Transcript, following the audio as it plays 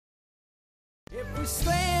we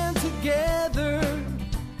stand together,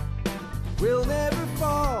 we'll never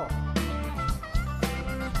fall.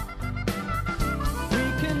 We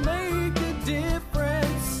can make a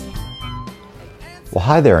difference. Well,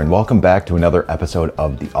 hi there, and welcome back to another episode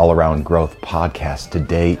of the All Around Growth Podcast.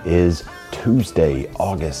 Today is Tuesday,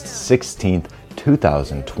 August 16th,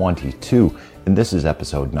 2022, and this is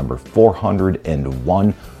episode number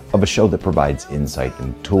 401 of a show that provides insight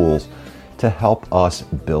and tools to help us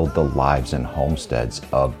build the lives and homesteads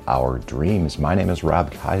of our dreams. My name is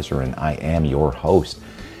Rob Kaiser, and I am your host.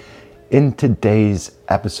 In today's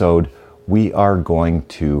episode, we are going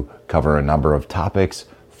to cover a number of topics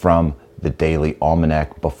from the Daily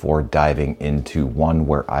Almanac before diving into one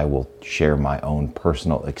where I will share my own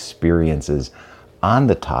personal experiences on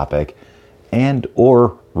the topic and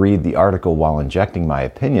or read the article while injecting my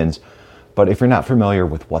opinions. But if you're not familiar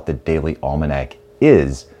with what the Daily Almanac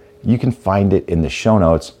is, you can find it in the show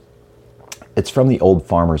notes. It's from the Old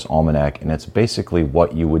Farmer's Almanac, and it's basically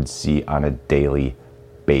what you would see on a daily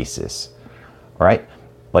basis. All right?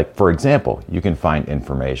 Like, for example, you can find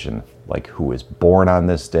information like who was born on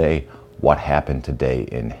this day, what happened today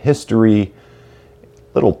in history,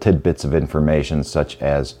 little tidbits of information such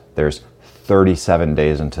as there's 37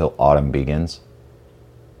 days until autumn begins.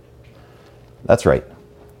 That's right,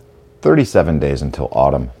 37 days until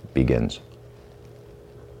autumn begins.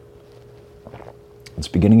 It's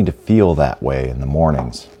beginning to feel that way in the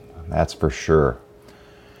mornings, that's for sure.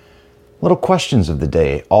 Little questions of the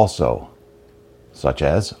day also, such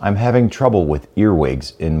as, I'm having trouble with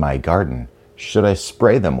earwigs in my garden. Should I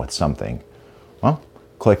spray them with something? Well,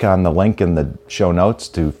 click on the link in the show notes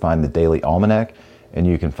to find the Daily Almanac, and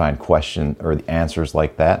you can find the answers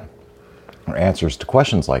like that, or answers to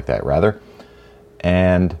questions like that, rather.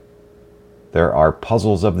 And there are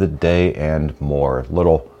puzzles of the day and more,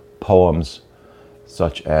 little poems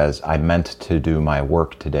such as, I meant to do my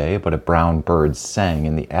work today, but a brown bird sang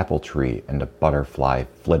in the apple tree, and a butterfly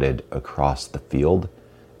flitted across the field,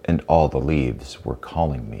 and all the leaves were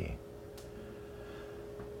calling me.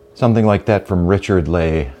 Something like that from Richard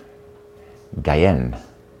Le Guyen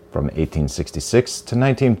from 1866 to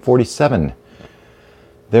 1947.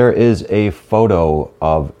 There is a photo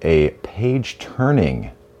of a page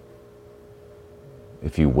turning,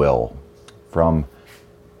 if you will, from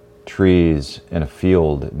trees in a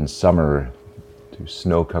field in summer to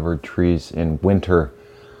snow-covered trees in winter.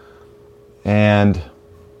 And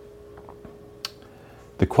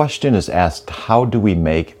the question is asked, how do we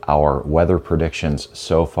make our weather predictions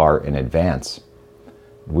so far in advance?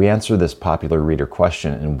 We answer this popular reader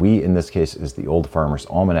question, and we, in this case, is the Old Farmer's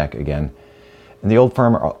Almanac again. And the Old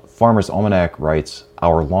Farmer's Almanac writes,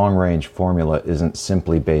 our long-range formula isn't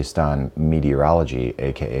simply based on meteorology,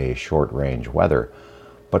 aka short-range weather,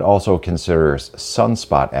 but also considers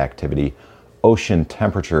sunspot activity, ocean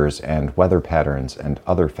temperatures, and weather patterns and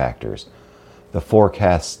other factors. The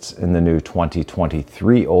forecasts in the new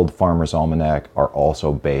 2023 Old Farmer's Almanac are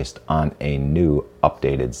also based on a new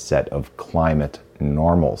updated set of climate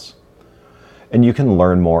normals. And you can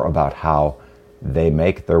learn more about how they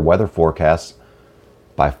make their weather forecasts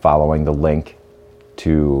by following the link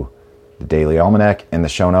to the Daily Almanac in the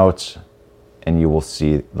show notes, and you will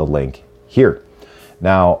see the link here.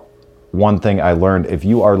 Now, one thing I learned, if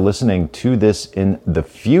you are listening to this in the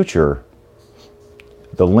future,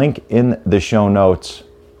 the link in the show notes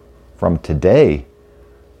from today,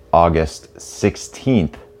 August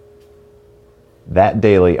 16th, that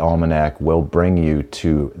Daily Almanac will bring you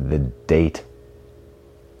to the date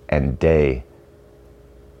and day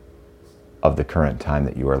of the current time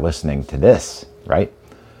that you are listening to this, right?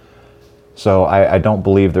 So I don't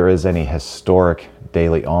believe there is any historic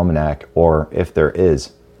Daily Almanac, or if there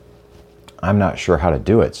is, I'm not sure how to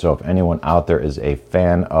do it. So if anyone out there is a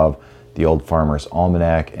fan of the Old Farmer's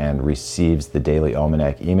Almanac and receives the Daily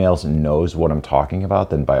Almanac emails and knows what I'm talking about,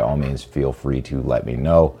 then by all means feel free to let me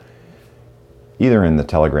know, either in the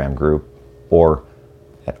Telegram group or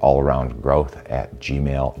at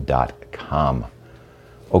allaroundgrowth@gmail.com.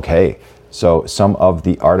 Okay, so some of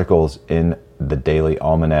the articles in the Daily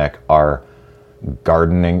Almanac are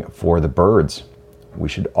gardening for the birds. We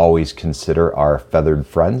should always consider our feathered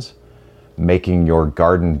friends. Making your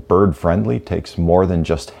garden bird-friendly takes more than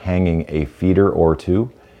just hanging a feeder or two.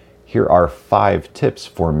 Here are 5 tips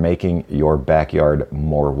for making your backyard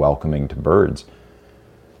more welcoming to birds.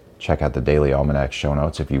 Check out the Daily Almanac show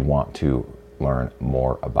notes if you want to learn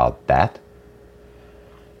more about that.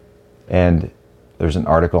 And there's an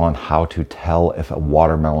article on how to tell if a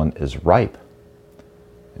watermelon is ripe.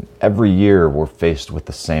 Every year we're faced with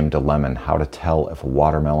the same dilemma, how to tell if a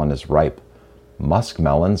watermelon is ripe.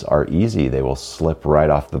 Muskmelons are easy. They will slip right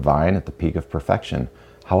off the vine at the peak of perfection.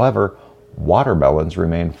 However, watermelons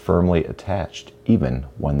remain firmly attached even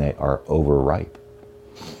when they are overripe.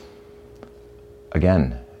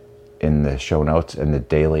 Again, in the show notes in the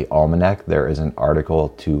Daily Almanac, there is an article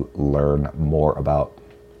to learn more about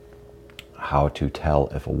how to tell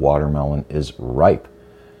if a watermelon is ripe.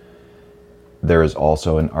 There is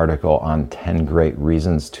also an article on 10 great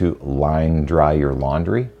reasons to line dry your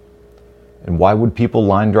laundry. And why would people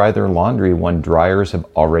line dry their laundry when dryers have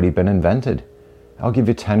already been invented? I'll give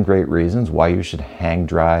you 10 great reasons why you should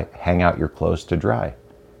hang out your clothes to dry.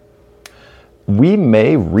 We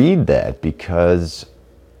may read that because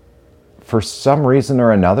for some reason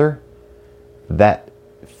or another, that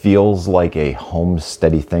feels like a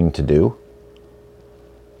homesteady thing to do.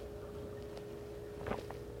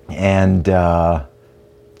 And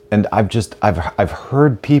I've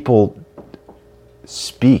heard people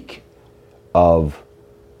speak of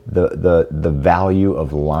the value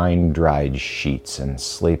of line dried sheets, and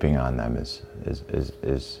sleeping on them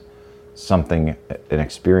is something, an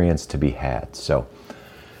experience to be had. So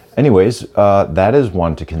anyways, that is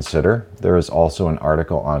one to consider. There is also an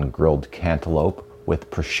article on grilled cantaloupe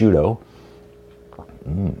with prosciutto.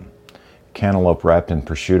 Cantaloupe wrapped in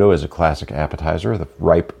prosciutto is a classic appetizer. The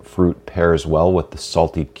ripe fruit pairs well with the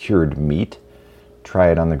salty cured meat.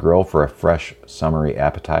 Try it on the grill for a fresh, summery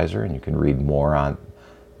appetizer, and you can read more on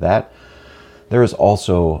that. There is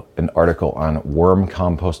also an article on Worm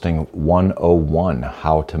Composting 101,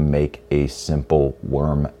 how to make a simple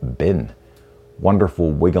worm bin.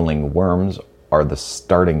 Wonderful wiggling worms are the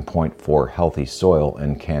starting point for healthy soil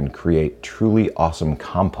and can create truly awesome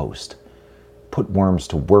compost. Put worms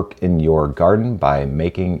to work in your garden by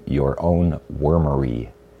making your own wormery.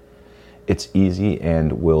 It's easy and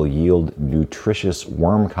will yield nutritious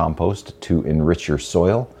worm compost to enrich your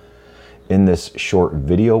soil. In this short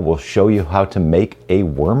video, we'll show you how to make a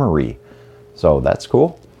wormery. So that's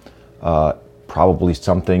cool. Probably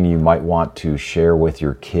something you might want to share with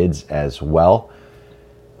your kids as well.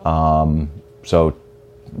 So,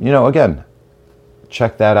 again,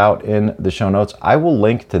 check that out in the show notes. I will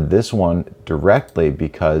link to this one directly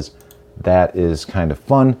because that is kind of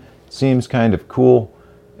fun, seems kind of cool,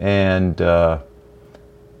 and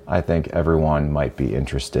I think everyone might be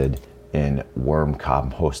interested in Worm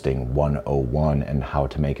Composting 101 and how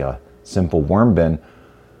to make a simple worm bin,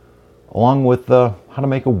 along with how to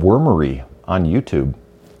make a wormery on YouTube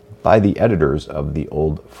by the editors of the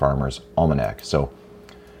Old Farmer's Almanac. So,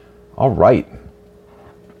 all right.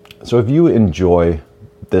 So if you enjoy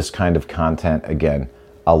this kind of content, again,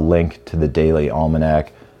 I'll link to the Daily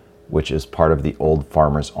Almanac, which is part of the Old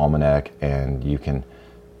Farmer's Almanac, and you can,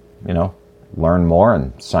 learn more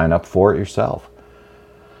and sign up for it yourself.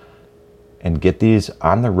 And get these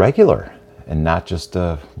on the regular and not just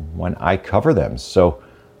when I cover them. So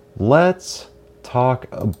let's talk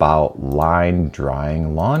about line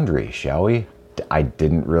drying laundry, shall we? I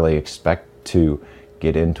didn't really expect to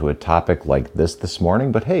get into a topic like this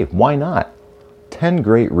morning, but hey, why not? 10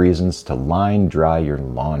 great reasons to line dry your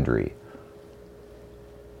laundry.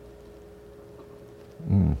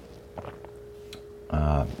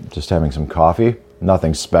 Just having some coffee.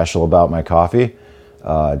 Nothing special about my coffee.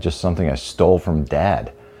 Just something I stole from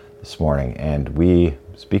Dad this morning. And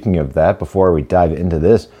speaking of that, before we dive into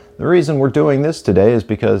this, the reason we're doing this today is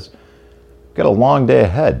because we've got a long day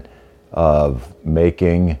ahead of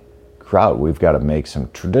making kraut. We've got to make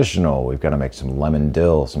some traditional, we've got to make some lemon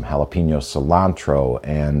dill, some jalapeno cilantro,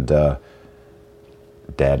 and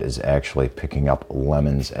Dad is actually picking up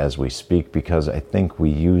lemons as we speak because I think we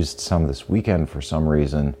used some this weekend for some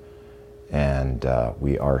reason, and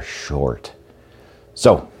we are short.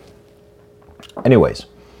 So, anyways,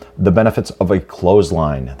 the benefits of a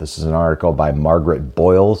clothesline. This is an article by Margaret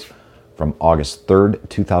Boyles from August 3rd,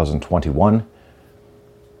 2021.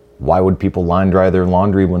 Why would people line dry their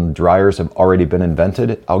laundry when dryers have already been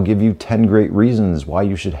invented? I'll give you 10 great reasons why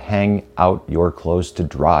you should hang out your clothes to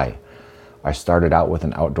dry. I started out with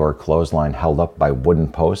an outdoor clothesline held up by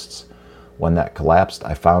wooden posts. When that collapsed,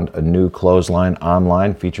 I found a new clothesline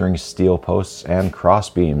online featuring steel posts and cross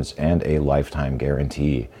beams and a lifetime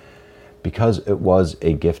guarantee. Because it was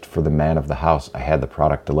a gift for the man of the house, I had the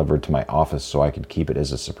product delivered to my office so I could keep it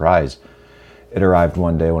as a surprise. It arrived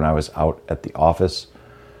one day when I was out at the office,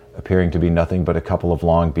 appearing to be nothing but a couple of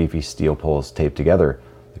long, beefy steel poles taped together.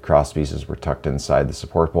 The cross pieces were tucked inside the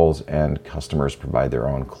support poles, and customers provide their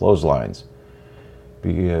own clotheslines.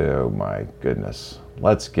 Oh my goodness.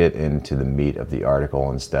 Let's get into the meat of the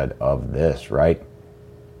article instead of this, right?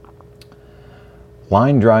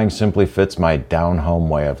 Line drying simply fits my down-home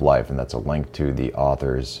way of life, and that's a link to the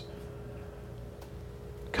author's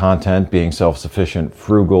Content being self-sufficient,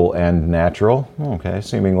 frugal, and natural. Okay,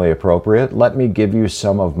 seemingly appropriate. Let me give you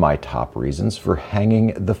some of my top reasons for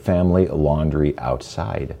hanging the family laundry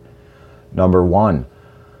outside. Number 1,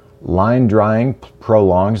 line drying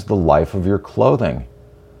prolongs the life of your clothing.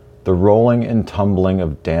 The rolling and tumbling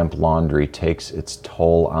of damp laundry takes its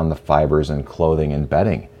toll on the fibers in clothing and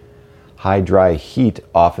bedding. High dry heat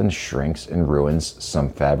often shrinks and ruins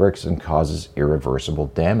some fabrics and causes irreversible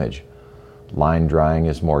damage. Line drying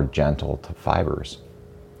is more gentle to fibers.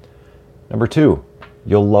 Number 2,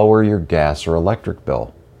 you'll lower your gas or electric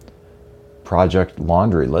bill. Project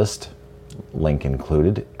Laundry List, link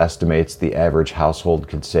included, estimates the average household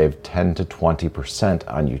could save 10 to 20%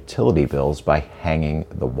 on utility bills by hanging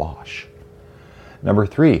the wash. Number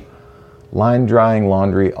 3, line drying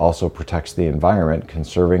laundry also protects the environment,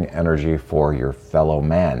 conserving energy for your fellow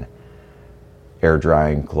man. Air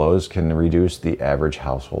drying clothes can reduce the average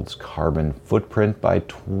household's carbon footprint by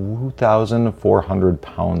 2,400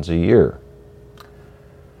 pounds a year.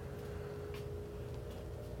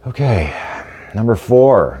 Okay, number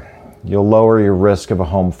 4, you'll lower your risk of a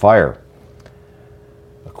home fire.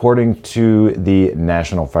 According to the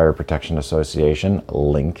National Fire Protection Association,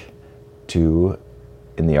 link to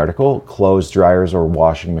in the article, clothes dryers or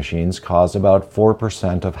washing machines cause about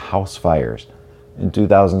 4% of house fires. In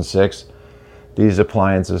 2006, these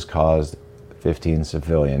appliances caused 15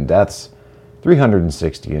 civilian deaths,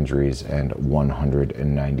 360 injuries, and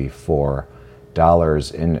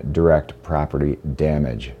 $194 in direct property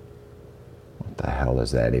damage. What the hell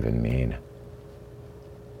does that even mean?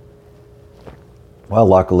 Well,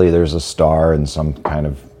 luckily there's a star and some kind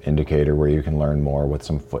of indicator where you can learn more with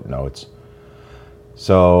some footnotes.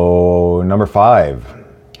 So, number 5.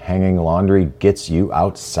 Hanging laundry gets you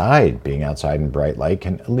outside. Being outside in bright light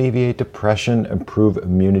can alleviate depression, improve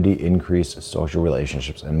immunity, increase social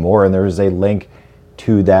relationships, and more. And there is a link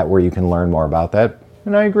to that where you can learn more about that.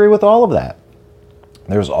 And I agree with all of that.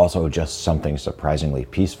 There's also just something surprisingly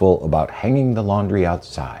peaceful about hanging the laundry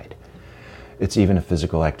outside. It's even a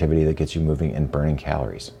physical activity that gets you moving and burning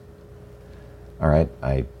calories. All right,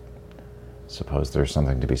 I suppose there's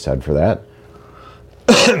something to be said for that.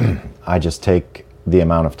 I just take the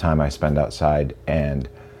amount of time I spend outside and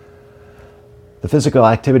the physical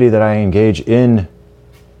activity that I engage in,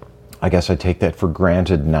 I guess I take that for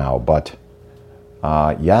granted now. But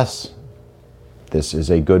yes, this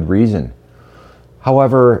is a good reason.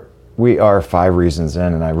 However, we are 5 reasons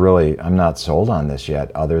in, and I'm not sold on this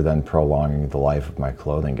yet, other than prolonging the life of my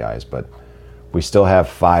clothing, guys. But we still have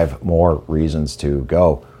 5 more reasons to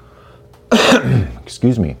go.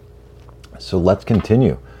 Excuse me. So let's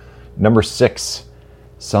continue. Number 6,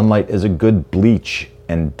 sunlight is a good bleach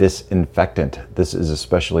and disinfectant. This is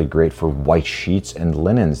especially great for white sheets and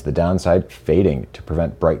linens. The downside, fading. To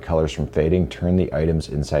prevent bright colors from fading, turn the items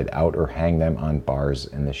inside out or hang them on bars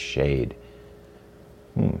in the shade.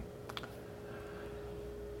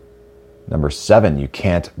 Number 7, you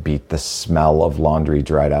can't beat the smell of laundry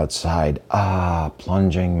dried outside.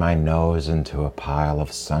 Plunging my nose into a pile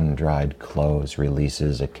of sun-dried clothes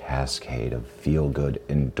releases a cascade of feel-good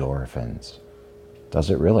endorphins. Does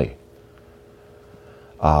it really?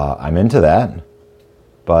 I'm into that,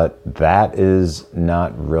 but that is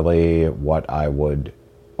not really what I would,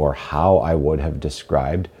 or how I would have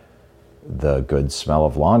described the good smell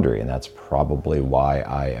of laundry, and that's probably why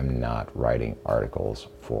I am not writing articles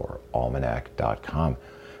for Almanac.com,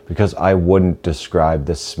 because I wouldn't describe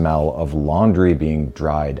the smell of laundry being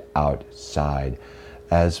dried outside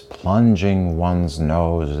as plunging one's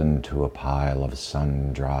nose into a pile of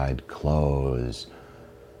sun-dried clothes,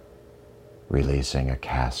 releasing a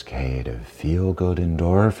cascade of feel-good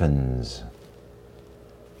endorphins.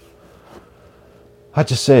 I'd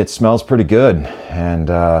just say it smells pretty good,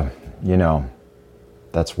 and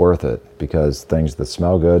that's worth it, because things that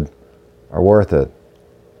smell good are worth it.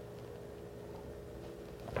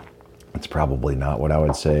 It's probably not what I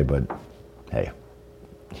would say, but hey,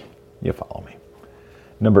 you follow me.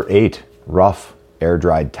 Number 8, rough,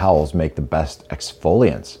 air-dried towels make the best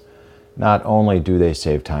exfoliants. Not only do they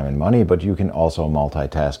save time and money, but you can also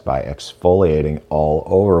multitask by exfoliating all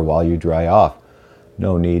over while you dry off.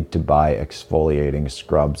 No need to buy exfoliating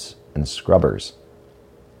scrubs and scrubbers.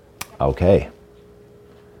 Okay.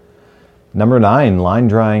 Number 9, line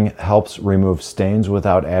drying helps remove stains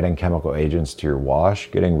without adding chemical agents to your wash.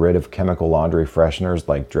 Getting rid of chemical laundry fresheners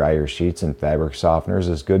like dryer sheets and fabric softeners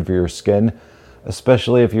is good for your skin,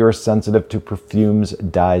 especially if you are sensitive to perfumes,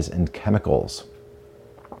 dyes, and chemicals.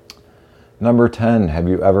 Number 10, have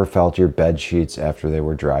you ever felt your bed sheets after they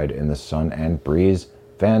were dried in the sun and breeze?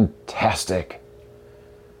 Fantastic!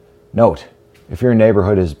 Note, If your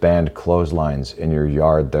neighborhood has banned clotheslines in your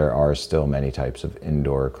yard, there are still many types of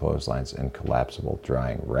indoor clotheslines and collapsible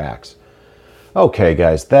drying racks. Okay,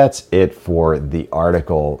 guys, that's it for the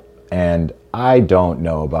article. And I don't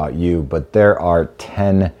know about you, but there are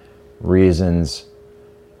 10 reasons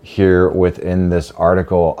here within this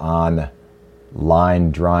article on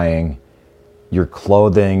line drying your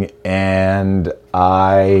clothing, and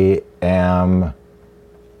I am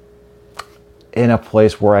in a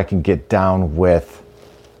place where I can get down with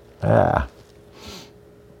 2 of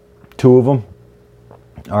them.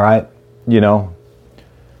 All right,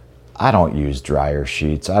 I don't use dryer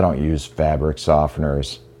sheets. I don't use fabric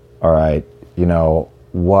softeners. All right,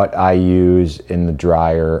 what I use in the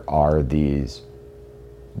dryer are these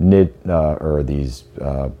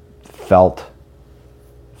felted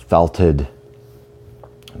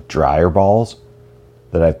dryer balls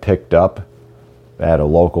that I picked up at a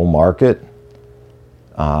local market.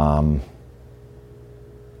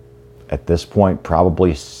 At this point,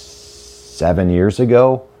 probably 7 years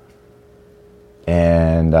ago.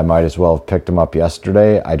 And I might as well have picked them up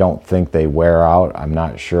yesterday. I don't think they wear out. I'm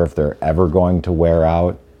not sure if they're ever going to wear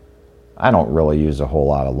out. I don't really use a whole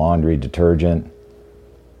lot of laundry detergent.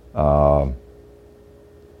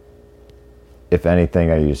 If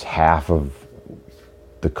anything, I use half of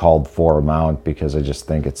the called for amount because I just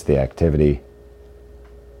think it's the activity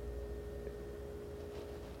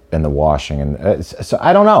and the washing. And so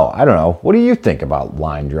I don't know. What do you think about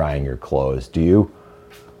line drying your clothes?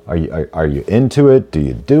 Are you into it? Do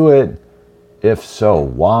you do it? If so,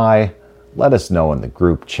 why? Let us know in the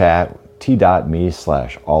group chat,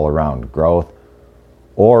 t.me/allaroundgrowth,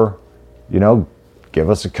 or, give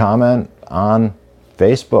us a comment on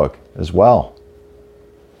Facebook as well.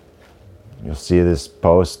 You'll see this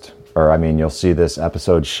you'll see this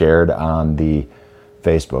episode shared on the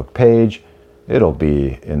Facebook page. It'll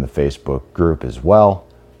be in the Facebook group as well.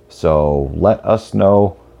 So let us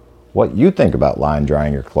know what you think about line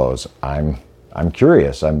drying your clothes. I'm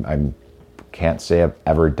curious. I can't say I've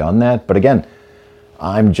ever done that, but again,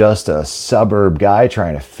 I'm just a suburb guy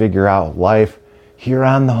trying to figure out life here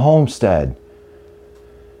on the homestead.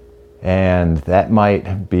 And that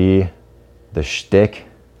might be the shtick,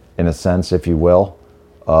 in a sense, if you will,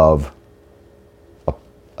 of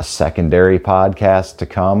a secondary podcast to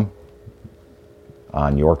come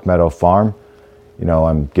on York Meadow Farm.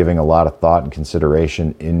 I'm giving a lot of thought and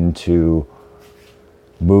consideration into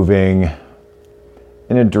moving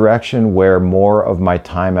in a direction where more of my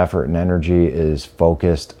time, effort, and energy is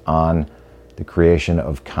focused on the creation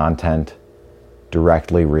of content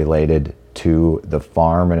directly related to the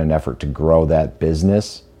farm in an effort to grow that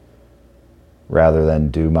business, rather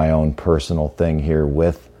than do my own personal thing here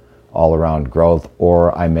with All Around Growth,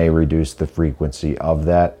 or I may reduce the frequency of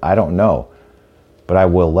that. I don't know. But I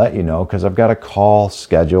will let you know because I've got a call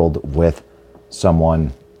scheduled with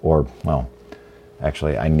someone,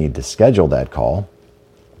 actually I need to schedule that call.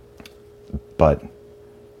 But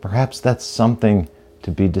perhaps that's something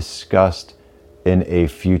to be discussed in a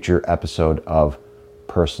future episode of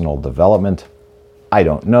Personal Development. I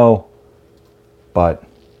don't know, but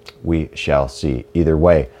we shall see. Either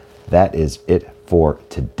way, that is it for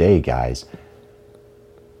today, guys.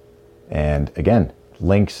 And again,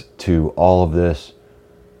 links to all of this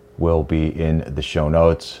will be in the show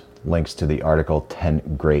notes. Links to the article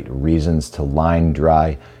 10 Great Reasons to Line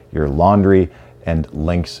Dry Your Laundry, and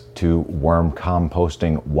links to Worm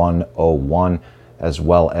Composting 101, as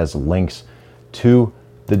well as links to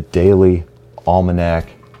the Daily Almanac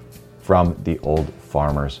from the Old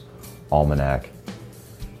Farmer's Almanac.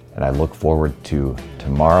 And I look forward to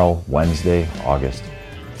tomorrow, Wednesday, August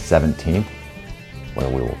 17th, where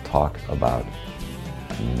we will talk about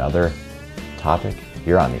another topic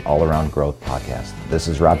here on the All Around Growth podcast. This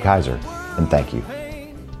is Rob Kaiser, and thank you.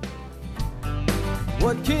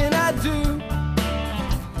 What can I do?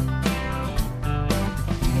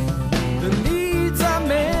 The needs are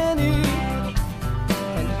many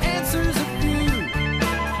and answers a few.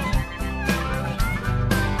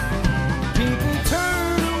 People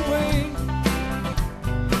turn away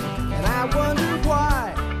and I wonder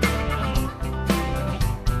why.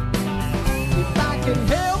 If I can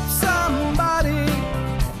help somebody,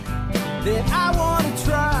 then I want to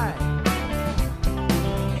try.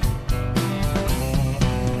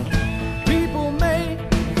 People may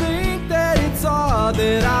think that it's odd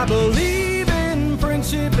that I believe in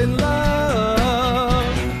friendship and love.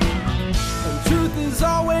 And truth is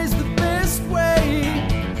always the best way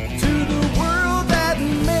to the world that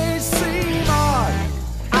may seem odd.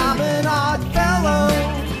 I'm an odd fellow.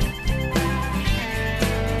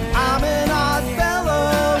 I'm an odd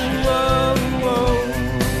fellow.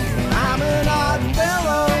 I'm an odd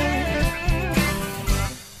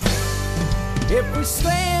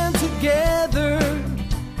stand together,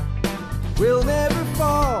 we'll never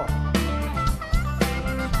fall.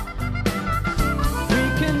 We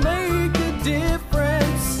can make a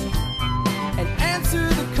difference and answer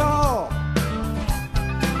the call.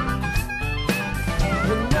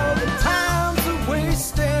 We know the times are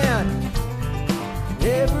wasting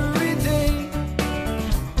every day,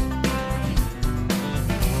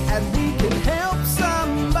 and we can help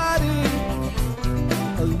somebody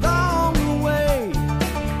along the way.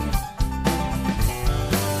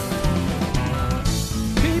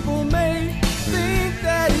 People may think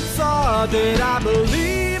that it's odd that I believe